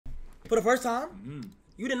For the first time?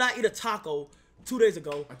 You did not eat a taco 2 days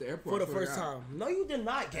ago at the airport for the first time. No, you did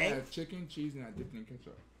not, gang. I had chicken, cheese, and I dipped it in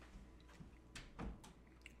ketchup.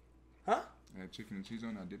 Huh? I had chicken and cheese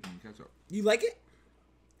on it, I dipped it in ketchup. You like it?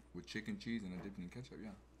 With chicken, cheese, and I dipped it in ketchup, yeah.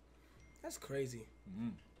 That's crazy.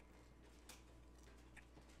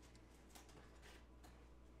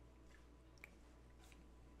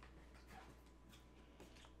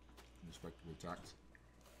 Respectable tax.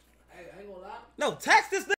 Hey, I ain't gonna lie. No, tax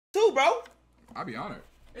this thing too, bro. I'll be honored.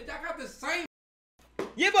 I got the same.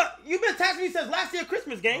 Yeah, but you've been taxing me since last year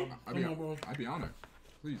Christmas, gang. I'd be honored.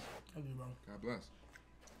 Please. Thank you, bro. God bless.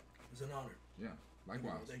 It's an honor. Yeah.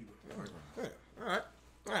 Likewise. Thank you, bro. Likewise. All right.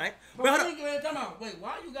 All right. But wait,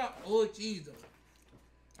 why you got old cheese though?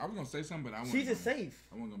 I was gonna say something, but I wasn't. Cheese is safe.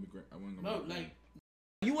 I wasn't gonna be great. I wasn't Bro, gonna be like,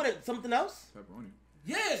 You wanted something else? pepperoni.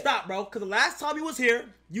 yeah. Stop, bro. Because the last time you was here,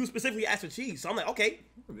 you specifically asked for cheese. So I'm like, okay,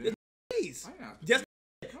 it's cheese. I asked. Just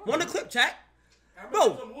want the clip, chat. I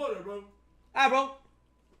Bro. some water, bro. All right, bro.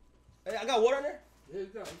 Hey, I got water in there. Yeah,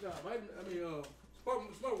 it's got. Spark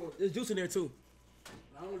water. There's juice in there too.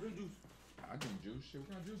 I don't drink juice. I drink juice. Shit, what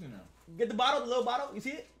kind of juice in there? Get the bottle, the little bottle. You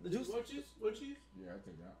see it? The juice. What cheese? What cheese? Yeah, I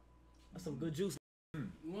take that. That's some good juice. You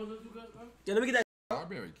want some juice, bro? Yeah, let me get that.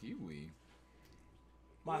 Strawberry kiwi.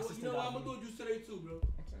 My You assistant. know what? I'm got gonna me. do juice today too, bro.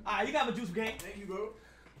 All right, you got my juice, gang. Thank you, bro.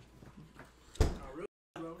 Real,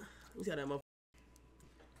 bro. Let me see how that motherfucker.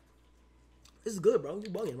 This is good, bro. You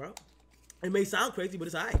bugging, bro. It may sound crazy, but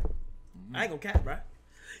it's alright. I ain't gonna cap, bro.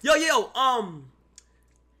 Yo, I'm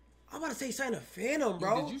about to say something to Fanum,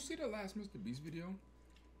 bro. Yo, did you see the last Mr. Beast video?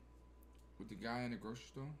 With the guy in the grocery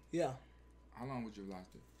store? Yeah. How long would you have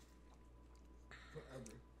lasted?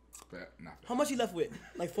 Forever. Not How much you left with?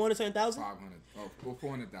 Like 400,000? 500. Oh, well,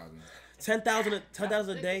 400,000.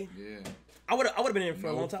 10,000 a day. Yeah. I would have been in for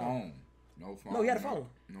a long time. Phone. No phone. No, he had a phone.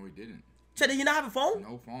 No, he didn't. Said, did you not have a phone?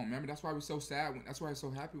 No phone. Remember, that's why we're so sad. That's why he's so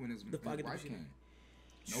happy when his wife came.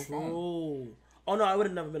 No True. phone. Oh no, I would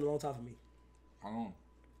have never been a long time for me. How long?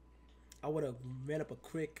 I would have ran up a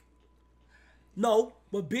crick. No,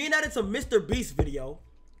 but being that it's a Mr. Beast video.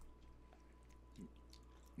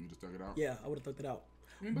 You just took it out? Yeah, I would have thought it out.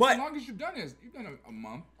 I mean, but the longest you've done is you've done a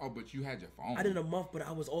month. Oh, but you had your phone. I did a month, but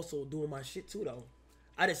I was also doing my shit too, though.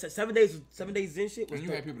 I did 7 days. 7 days in shit. And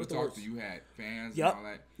you had people to talk to. You had fans Yep. and all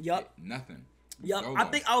that. Yep. Nothing. Yep. Solo. I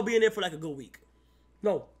think I'll be in there for like a good week.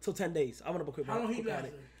 No, till 10 days. I want to quit. How long he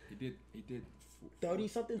lasted? He did 30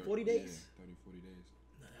 something, 40 days? Yeah, 30, 40 days.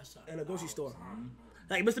 Nah, that's not In a grocery store.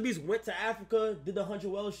 Like Mr. Beast went to Africa, did the 100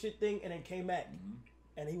 Wells shit thing, and then came back,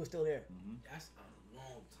 and he was still there. That's a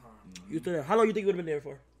long time. You still there? How long you think you would have been there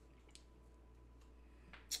for?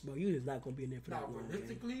 Bro, you is not gonna be in there for Nah, that long. Man.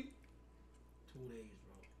 realistically, 2 days,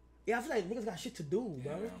 bro. Yeah, I feel like niggas got shit to do,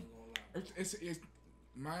 bro. I ain't gonna lie. It's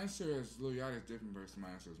my answer is Lil Yachty is different versus my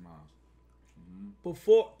answer is Miles.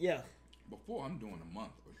 Before, yeah. Before I'm doing a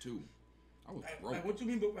month or two, I was broke. Like, what you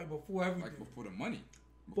mean, like before everything? Like before the money.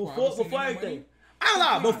 Before I was sending the everything. money, I don't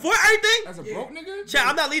lie. Before everything, as a broke nigga, chat,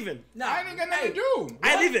 I'm not leaving. Nah, I ain't got nothing to do.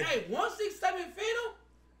 I ain't leaving. Hey, 167 Fanum?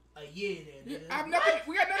 A year there, nigga. I've nothing.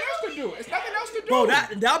 We got nothing else to do. It's nothing else to do. Bro,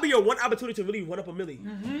 that'll be your one opportunity to really run up a milli.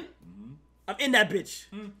 I'm in that bitch.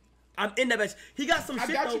 I'm in that bitch. He got some I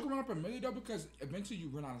shit doubt though. you can run up $1 million though, because eventually you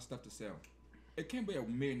run out of stuff to sell. It can't be $1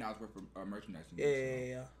 million worth of merchandise.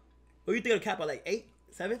 Yeah. What you think of the cap at like 8,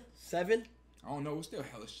 7, 7? I don't know. It was still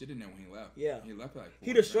hella shit in there when he left. Yeah. He left like.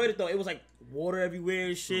 He destroyed it though. It was like water everywhere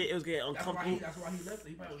and shit. It was getting That's uncomfortable. why he left.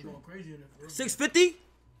 He probably was going crazy in there for real. 650.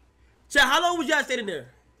 Chat, how long was y'all staying in there?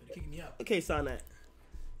 They kicked me out. Okay, sign that.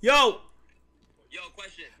 Yo,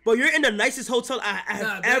 question. but you're in the nicest hotel I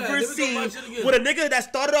have ever seen with a nigga that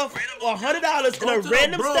started off $100 in a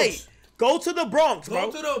random state. Go to the Bronx,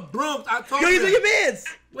 bro. Go to the Bronx. I told Yo, you. these are your mans.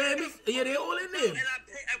 Wait, yeah, they all in there. And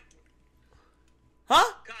Huh?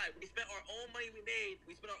 God, we spent our own money we made.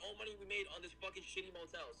 We spent our own money we made on this fucking shitty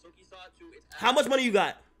motel. Soki saw it too. It's How much money you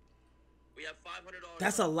got? We have $500.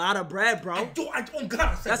 That's a lot of bread, bro. I don't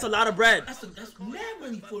got it. That's a lot of bread. That's mad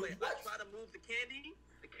money By the for way, it. I tried to move the candy.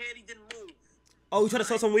 The candy didn't move. Oh, you trying to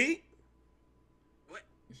sell some weed? What?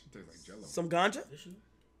 This shit tastes like Jello. Some ganja?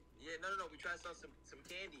 Yeah, no. We tried to sell some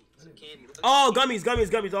candy. Some candy. Oh, gummies.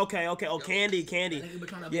 Okay. Oh, candy. Nigga been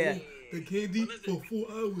trying to Yeah. move the candy for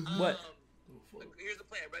 4 hours. What? Look, here's the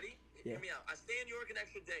plan. Ready? Yeah. Hear me out. I stay in New York an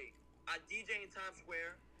extra day. I DJ in Times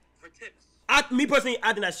Square for tips. Me personally,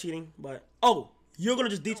 I think that's cheating. But you're gonna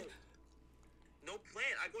just DJ. No plan.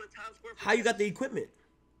 I go to Times Square. For How you got the tips. equipment?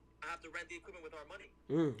 I have to rent the equipment with our money.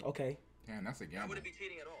 Okay. Damn, that's a I gamble. wouldn't be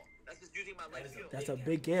cheating at all. That's just using my life skills. That's a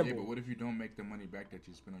big Yeah, but gamble. what if you don't make the money back that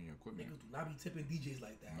you spent on your equipment? Niggas do not be tipping DJs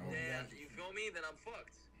like that. No. Then, you feel me? Then I'm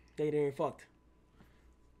fucked. They ain't fucked.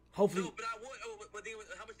 Hopefully, No, but I would. Oh, but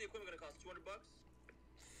how much the equipment gonna cost? $200?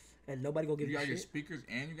 and nobody gonna give You you gotta get shit. speakers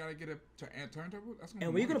and you gotta get a turntable. That's gonna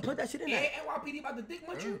And be where you money, gonna put too. that shit in And there? NYPD about to dick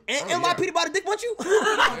munch you. And Oh, NYPD yeah. about to dick want you?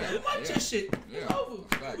 Yeah, Munch yeah. your shit. Yeah. It's over.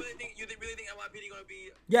 Facts. You really think NYPD gonna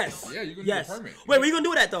be? Yes. Yeah, you're gonna Yes. need a permit. Wait, where you gonna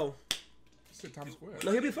do that though? It's at Times Square.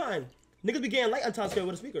 No, he'll be fine. Niggas be getting light on Times Square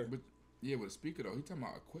with a speaker. But yeah, with a speaker though, he talking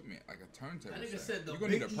about equipment like a turntable. That nigga set. said the You're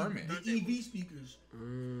gonna need a big permit. The EV speakers. I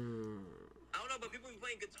don't know, but people be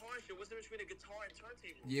playing guitar and shit. What's the difference between a guitar and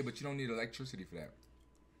turntable? Yeah, but you don't need electricity for that.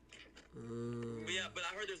 But yeah, but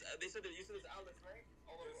I heard they said you said there's outlets, right?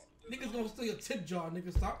 All over. Niggas gonna steal your tip jar,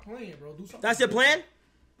 nigga. Stop playing, bro. Do something. That's your plan?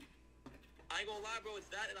 I ain't gonna lie, bro. It's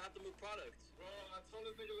that, and I have to move product. Bro, I told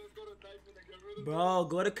this nigga let's go to Dyson and get rid of Bro,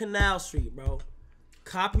 go to Canal Street, bro.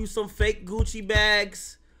 Cop you some fake Gucci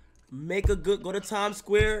bags. Go to Times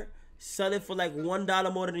Square. Sell it for like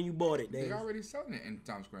 $1 more than you bought it. They Dave. already selling it in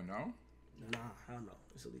Times Square, no? Nah, I don't know.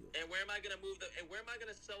 It's illegal. And where am I gonna move and where am I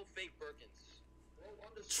gonna sell fake Birkins? Bro,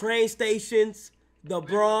 on the Train stations, the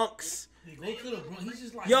Bronx. He go to the Bronx. He's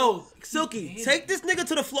just like, Yo, he's Silky, handling take it. this nigga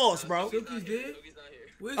to the floors, bro. Silky's dead. Sookie's not here.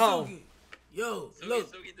 Where's Oh. Silky? Yo, Sookie- look,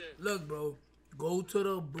 Sookie did. look, bro. Go to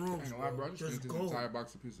the I Bronx, ain't gonna lie, bro. I bro. just Just finished this go. entire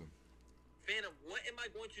box of pizza. Phantom, what am I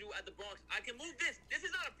going to do at the Bronx? I can move this. This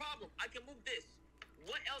is not a problem. I can move this.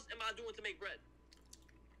 What else am I doing to make bread?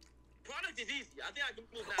 Product is easy. I think I can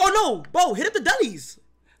move that. Oh no, bro, hit up the delis.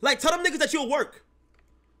 Like, tell them niggas that you'll work.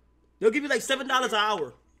 They'll give you like $7 an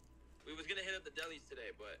hour. We was gonna hit up the delis today,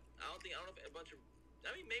 but I don't know if a bunch of.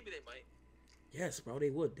 I mean, maybe they might. Yes, bro, they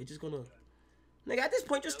would. They just gonna. Nigga, at this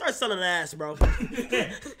point, just start selling ass, bro. Go to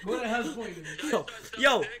the house point.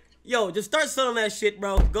 yo, just start selling that shit,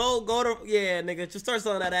 bro. Go to, yeah, nigga, just start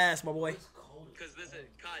selling that ass, my boy. Because listen,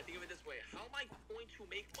 Kai, think of it this way: how am I going to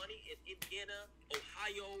make money in Indiana,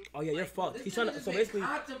 Ohio? Oh yeah, you're like, fucked. He's trying to. So basically,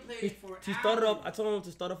 he started off. I told him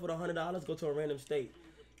to start off with $100, go to a random state.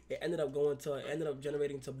 It ended up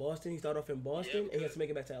generating to Boston. He started off in Boston, and he has to make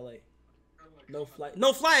it back to LA.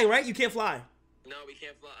 No flying, right? You can't fly. No, we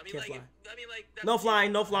can't fly. I mean, Can't like, fly. I mean, like. That's No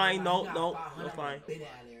flying, no flying, no $500 flying. Been out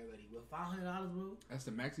there already. With $500, bro. That's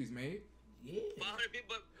the max he's made? Yeah. 500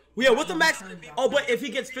 people, but Yeah, what's the max? Oh, but if he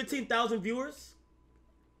gets 15,000 viewers,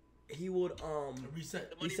 he would Reset.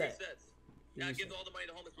 the money Reset. resets. Yeah, I give all the money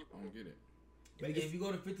to homeless people. I don't get it. But if you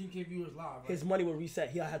go to 15K viewers live, right? his money will reset.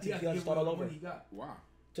 He'll have to give start all over. He got. Why?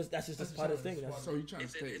 That's just That's part of his what thing. I'm That's, So you trying to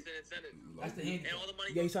It's stay an incentive. low? That's the And handicap. all the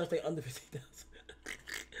money. yeah, he's goes trying to stay under 15,000.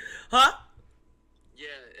 Huh? Yeah,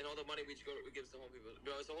 and all the money we gives to home people.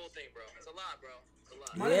 Bro, it's a whole thing, bro. It's a lot, bro. It's a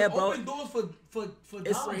lot. Money Yeah, bro. Open doors for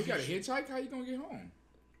It's- dollars. Wait, he got a and shit. hitchhike? How you gonna get home?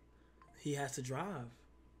 He has to drive.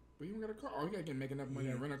 But you don't got a car. Oh, you gotta make enough money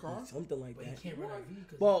to rent a car? Something like But he that. can't rent a V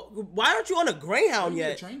because Well, why aren't you on a Greyhound You get a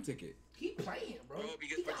yet? train ticket. he playing, bro. Bro,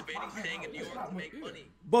 because He we're got debating staying in New York to make Yeah. money.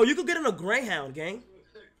 Bro, you could get on a Greyhound, gang.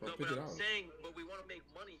 For No, but I'm $50. saying, but we want to make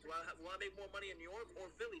money. Do I want to make more money in New York or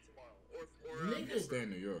Philly tomorrow? Or Nigga. Stay in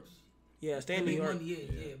New York. Yeah, stay in Make New York. money,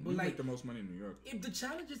 yeah. But you like, make the most money in New York. if the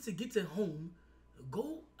challenge is to get to home,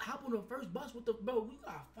 go hop on the first bus with the bro. We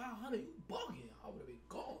got 500. You bugging? I would have been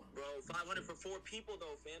gone. Bro, 500 for 4 people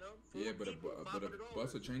though, Fanum. Yeah, but a $500.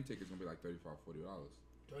 bus or train ticket's gonna be like $35, $40.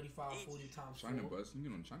 35, 40 times China 4. bus, you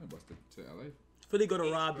get on China bus to LA. Philly gonna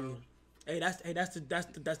rob you. Hey, that's the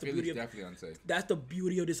Philly's beauty of definitely unsafe. that's the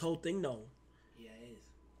beauty of this whole thing, though. Yeah, it is.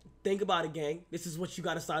 Think about it, gang. This is what you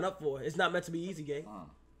gotta sign up for. It's not meant to be easy, gang.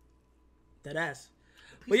 That ass.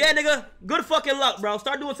 But yeah, nigga, good fucking luck, bro.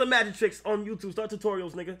 Start doing some magic tricks on YouTube. Start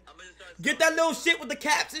tutorials, nigga. I'm gonna start Get that little shit with the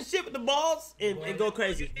caps and shit with the balls and go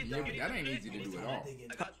crazy. Yeah, but that ain't easy to do at all. I got you.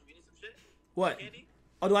 You need some shit? What? Candy?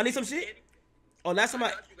 Oh, do I need some shit? Candy? Oh, last time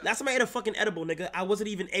I ate a fucking edible, nigga. I wasn't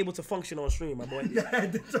even able to function on stream, my boy.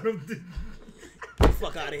 That's what I'm doing.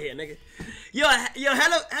 Fuck out of here, nigga. Yo,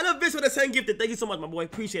 hella bitch with a 10 gifted. Thank you so much, my boy.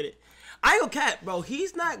 Appreciate it. I ain't gonna cap, bro.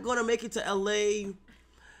 He's not gonna make it to LA.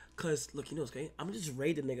 Cause look, you know what's okay? I'm gonna just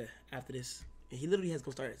raid the nigga after this. And he literally has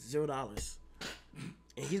gonna start at $0.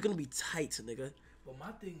 And he's gonna be tight, nigga. But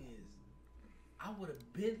my thing is, I would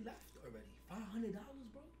have been left already. $500,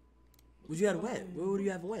 bro. Would you have went? Where would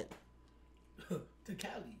you have went? To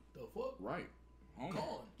Cali. The fuck? Right. Home. Gone.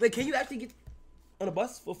 Wait, can you actually get on a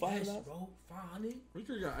bus for $500? Yes, bro. 500. We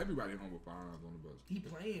could have got everybody home with $5 on the bus. He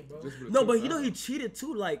playing, bro. Just with a No, but $2,000. you know he cheated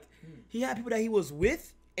too. Like he had people that he was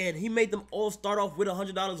with, and he made them all start off with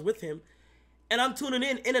 $100 with him. And I'm tuning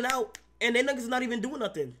in and out, and they niggas not even doing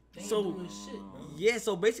nothing. They ain't So doing shit, bro. yeah,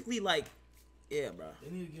 so basically like, yeah, bro.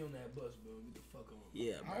 They need to get on that bus, bro. Get the fuck on.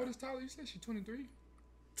 Yeah, How bro. old is Tyler? You said she's 23?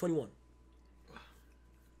 21.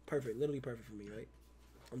 Perfect, literally perfect for me, right?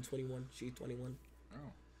 I'm 21, she's 21. Oh.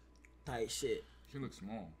 Tight shit. She looks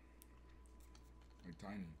small. Like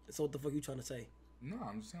tiny. So what the fuck you trying to say? No,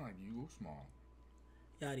 I'm just saying like you small.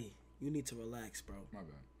 Yachty, you need to relax, bro. My bad.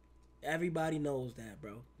 Everybody knows that,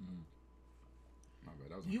 bro. My bad.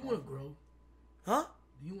 That was Do you want to grow? Huh?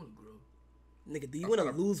 Do you want to grow? Nigga, do you I want to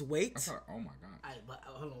thought- lose weight? I thought, oh my god, Alright, but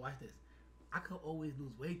hold on, watch this. I could always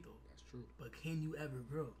lose weight though, that's true. but can you ever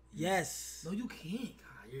grow? Yes. No, you can't.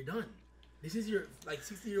 God, you're done. This is your like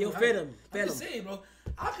 60-year Yo, old. Fanum, I'm just Fanum. saying, bro.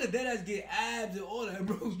 I could dead ass get abs and all that,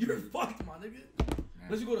 bro. You're fucked, my nigga.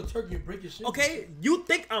 Unless you go to Turkey and break your shit. Okay, you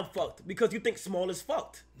think I'm fucked because you think small is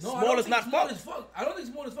fucked. No, I small don't is think not small fucked. is fucked. I don't think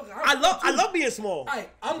small is fucked. I love being small. Alright,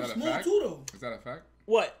 I'm Is that a small fact? too though. Is that a fact?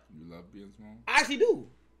 What? You love being small? I actually do.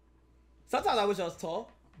 Sometimes I wish I was tall,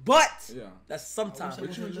 but Yeah. that's I sometimes. wish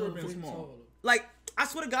I But you was a enjoy little being bit small. taller. Like, I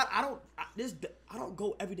swear to God, I don't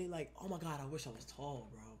go every day like, oh my God, I wish I was tall,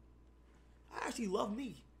 bro. I actually love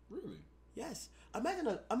me. Really? Yes.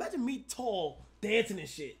 Imagine me tall dancing and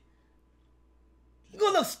shit. You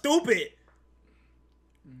gonna look stupid.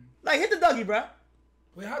 Like, hit the Dougie, bro.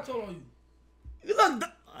 Wait, how tall are you? You look.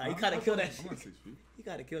 You gotta kill that I'm shit. not 6 feet. You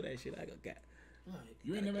gotta kill that shit. I got cat. Alright.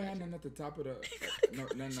 You ain't never had nothing at the top of the,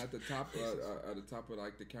 nothing at the top, at the top of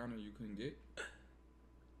like the counter you couldn't get.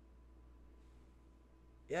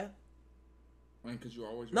 Yeah. I mean, cause you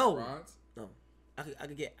always No. with rods. No. I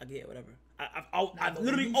could get whatever. I've but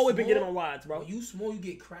literally when you always been small- getting on rides, bro. When you small, you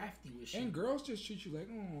get crafty with shit. And girls just treat you like,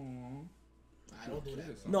 oh. I don't do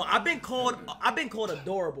that. No, I've been called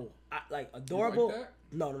adorable. Like adorable. that?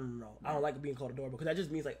 No. I don't like being called adorable because that just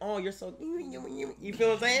means like, oh, you're so. You feel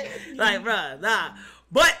what I'm saying? Like, bruh, nah.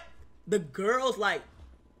 But the girls like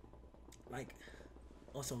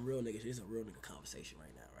on some real niggas. It's a real nigga conversation right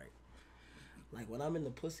now, right? Like when I'm in the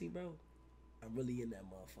pussy, bro, I'm really in that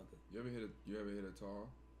motherfucker. You ever hit a tall?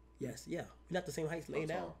 Yes, yeah. We're not the same height. Lay How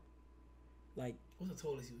down. tall? Like What's the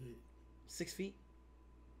tallest you hit? 6 feet.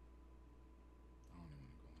 I don't even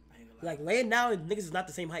go. I ain't gonna lie. Like laying down, niggas is not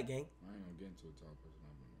the same height, gang. I ain't gonna get into a tall person.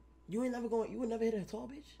 You would never hit a tall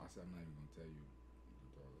bitch. I said I'm not even gonna tell you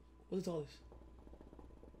the tallest. What's the tallest?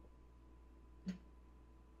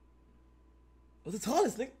 What's the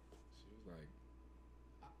tallest, nigga? She was like,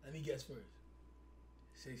 Let me guess first.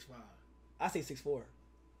 6'5". I say 6'4".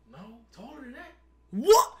 No, taller than that.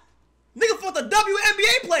 What? Nigga fought the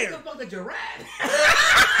WNBA player. What the fuck, a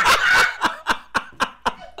giraffe?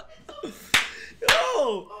 Yo,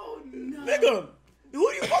 Oh no. nigga, who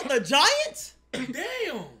do you fuck, the Giants?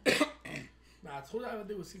 Damn. Nah, I told her I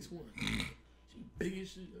think it was 6'1". She big as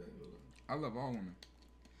shit. I love all women.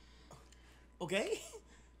 Okay,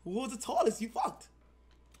 who was the tallest you fucked?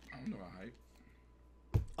 I don't know her height.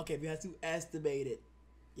 Okay, we had to estimate it,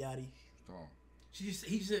 Yachty. Tall. He just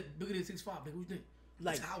said bigger than 6'5". Nigga, what you think?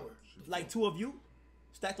 Like, Tower. like two of you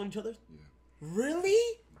stacked on each other. Yeah.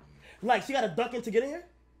 Really? Like she got to duck in to get in here?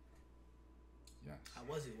 Yes. How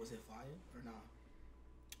was it? Was it fire or nah?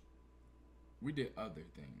 We did other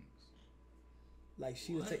things. Like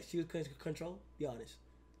she was control. Be honest.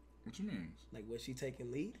 What you mean? Like was she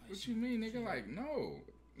taking lead? What you mean, nigga? Like, no.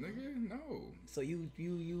 Nigga, no. So you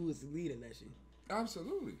was leading that shit.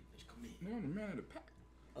 Absolutely. Come in. Nigga, I'm the man of the pack.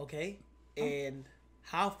 Okay. And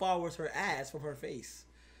how far was her ass from her face?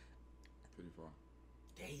 Pretty far.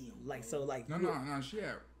 Damn. Like so like No, you- no. She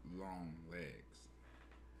had long legs.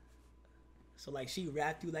 So like she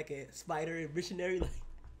wrapped you like a spider and missionary like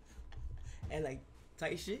and like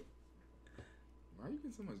tight shit. Why you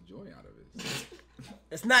get so much joy out of it?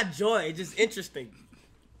 It's not joy. It's just interesting.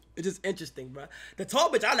 It's just interesting, bro. The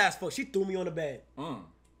tall bitch I last fuck, she threw me on the bed.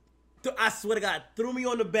 I swear to God, threw me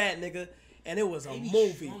on the bed, nigga, and it was a They be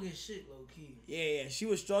movie. strong as shit, low key. Yeah, she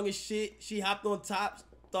was strong as shit. She hopped on top,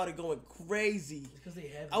 started going crazy. Because they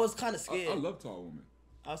have. I was kind of scared. I love tall women.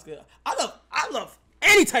 I was scared. I love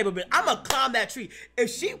any type of bitch. I'ma climb that tree. If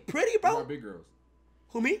she pretty, What bro. about big girls?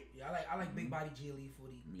 Who me? Yeah, I like big body GLE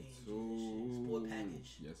 40. Me and too. shit. Sport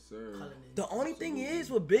package. Yes, sir. Cullinan. The only thing is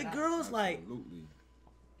with big girls, like Absolutely.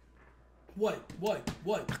 What?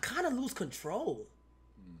 I kind of lose control.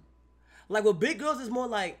 Like with big girls, it's more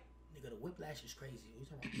like, Nigga, the whiplash is crazy. What you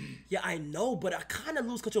talking about? yeah, I know, but I kind of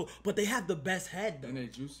lose control. But they have the best head And though. they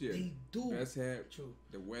juicier. They do. Best head. True.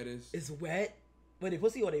 The wettest. It's wet, but they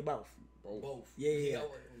pussy or they mouth. Both. Both. Yeah. oh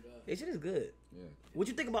my God. That shit is good. Yeah. What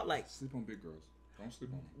you think about like? Sleep on big girls. Don't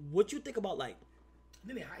sleep on them. What you think about like I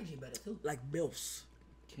think their hygiene better too. MILFs?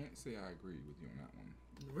 Can't say I agree with you on that one.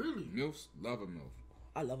 Really? MILFs, love a MILF.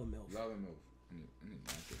 I love a MILF. Love a MILF. And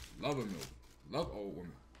it's like this. Love a MILF. Love old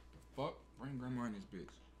women. The fuck? Bring grandma in this bitch.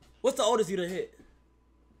 What's the oldest you done hit?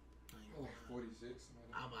 Oh, 46.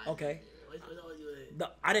 Okay. What's all you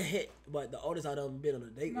at? I didn't hit, but the oldest I done been on a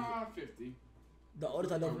date with. Nah, 50. The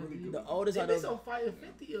oldest I done. Really good. The oldest I They done. been so fire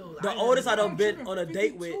 50 years. The oldest I done been on a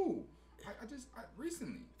date with. 52. I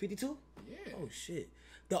recently. 52. Yeah. Oh shit.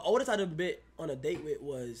 The oldest I done been on a date with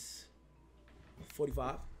was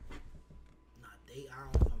 45. Nah, date. I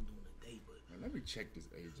don't know if I'm doing a date, but Now, let me check this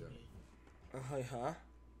age out. Huh?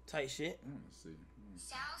 Tight shit. I want to see. I'm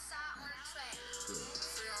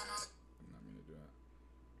not gonna do that.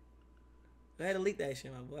 Go ahead and leak that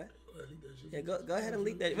shit, my boy. I think that shit- Yeah, go ahead and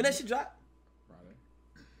leak that. When that shit drop? Friday,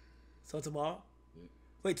 So tomorrow? Yeah.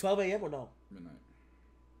 Wait, 12 a.m. or no? midnight.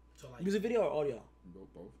 So like, Music video or audio? Both.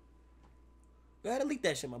 Go ahead and leak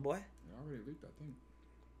that shit, my boy. I already leaked, I think.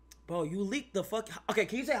 Bro, you leaked the fuck. Okay,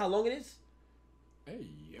 can you say how long it is? Hey,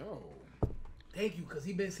 yo. thank you, cause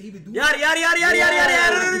he been doing. Yada yada yada yada yada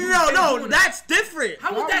yada. No, that's different.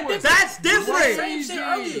 How was that different? That's different. Same shit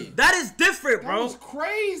earlier. That is different, That bro. was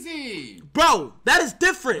crazy. Bro, that is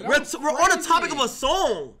different. That was We're on the crazy. topic of a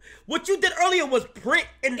song. What you did earlier was print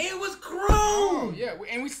and It was chrome. Oh, yeah,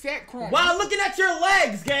 and we sat chrome. while looking at your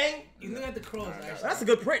legs, gang. You look at the cross. Actually. That's a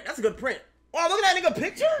good print. That's a good print. Oh, look at that nigga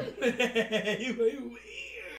picture. you